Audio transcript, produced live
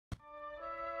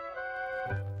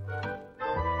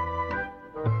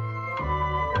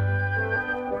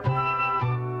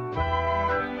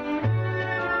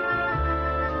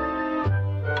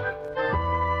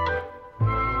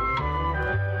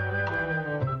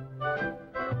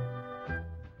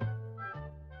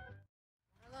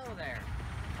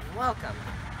Welcome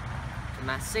to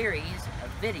my series of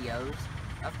videos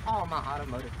of all my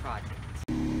automotive projects.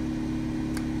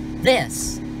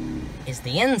 This is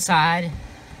the inside,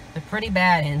 the pretty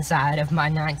bad inside of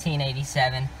my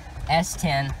 1987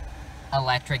 S10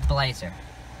 electric Blazer.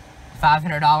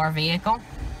 $500 vehicle,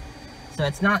 so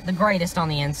it's not the greatest on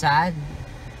the inside.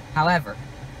 However,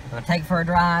 I'm going to take it for a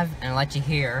drive and let you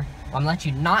hear, well, I'm going to let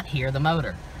you not hear the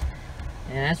motor.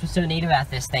 And that's what's so neat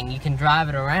about this thing. You can drive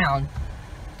it around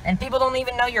and people don't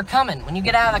even know you're coming. When you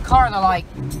get out of the car, they're like,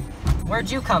 where'd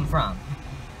you come from?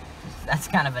 That's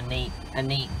kind of a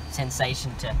neat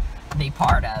sensation to be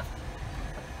part of.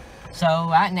 So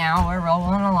right now we're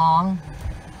rolling along.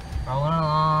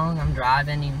 I'm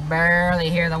driving. You barely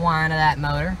hear the whine of that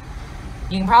motor.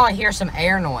 You can probably hear some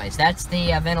air noise. That's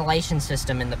the ventilation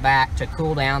system in the back to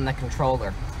cool down the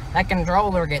controller. That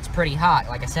controller gets pretty hot.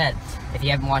 Like I said, if you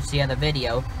haven't watched the other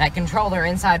video, that controller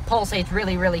inside pulsates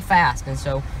really fast. And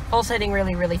so pulsating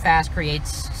really fast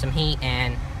creates some heat,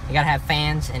 and you gotta have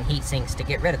fans and heat sinks to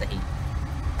get rid of the heat.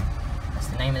 That's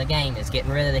the name of the game, is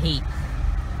getting rid of the heat.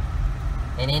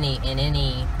 In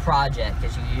any project,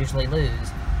 because you usually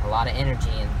lose a lot of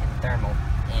energy in thermal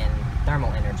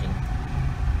energy.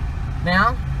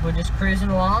 Now, we're just cruising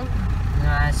along.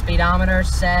 Speedometer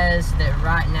says that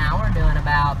right now we're doing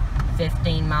about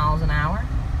 15 miles an hour.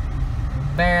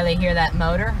 Barely hear that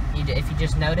motor. If you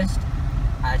just noticed,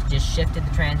 I just shifted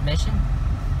the transmission.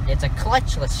 It's a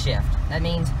clutchless shift. That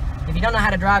means if you don't know how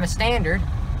to drive a standard,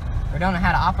 or don't know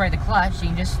how to operate the clutch, you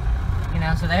can just,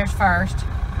 so there's first,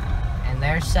 and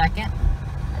there's second.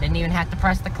 I didn't even have to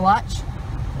press the clutch.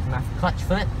 My clutch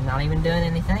foot, not even doing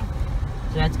anything.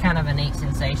 So that's kind of a neat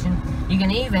sensation. You can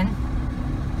even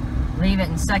leave it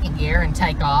in second gear and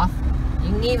take off. You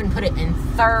can even put it in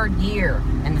third gear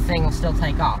and the thing will still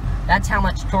take off. That's how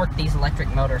much torque these electric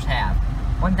motors have.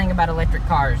 One thing about electric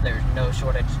cars, there's no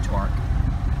shortage of torque.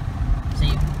 So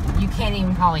you can't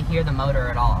even probably hear the motor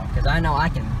at all, because I know I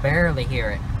can barely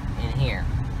hear it in here.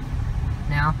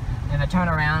 Now, if I turn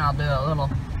around, I'll do a little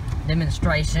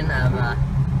demonstration of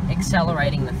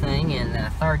accelerating the thing in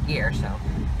third gear. So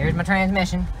here's my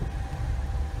transmission.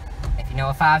 If you know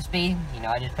a 5-speed,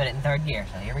 I just put it in third gear.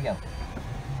 So here we go.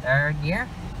 Third gear.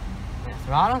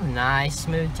 Throttle. Nice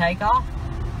smooth takeoff.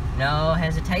 No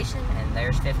hesitation. And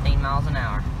there's 15 miles an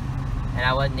hour. And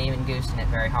I wasn't even goosing it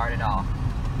very hard at all.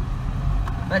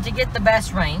 But to get the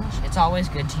best range, it's always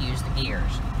good to use the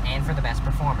gears. And for the best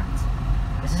performance.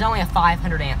 This is only a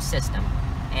 500 amp system.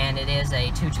 And it is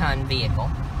a 2-ton vehicle.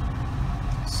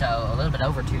 So a little bit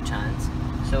over 2 tons.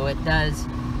 So it does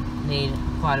need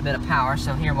quite a bit of power.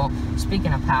 So here,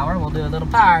 speaking of power, we'll do a little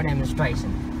power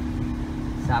demonstration.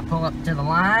 So I pull up to the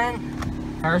line,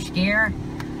 first gear,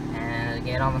 and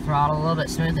get on the throttle a little bit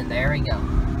smooth, and there we go. 15.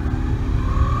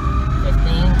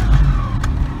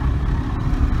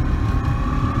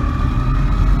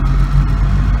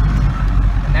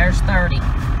 And there's 30.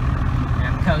 And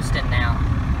I'm coasting now.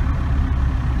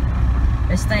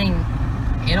 This thing,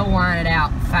 it'll whine it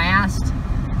out fast,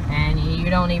 and you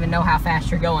don't even know how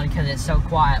fast you're going because it's so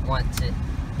quiet once it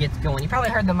gets going. You probably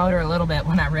heard the motor a little bit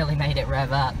when I really made it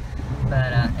rev up,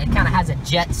 but it kind of has a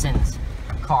Jetsons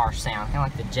car sound, kind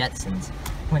of like the Jetsons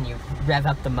when you rev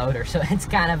up the motor, so it's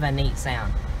kind of a neat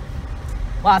sound.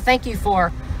 Well, thank you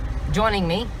for joining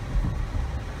me,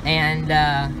 and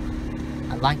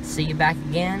I'd like to see you back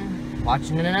again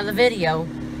watching another video.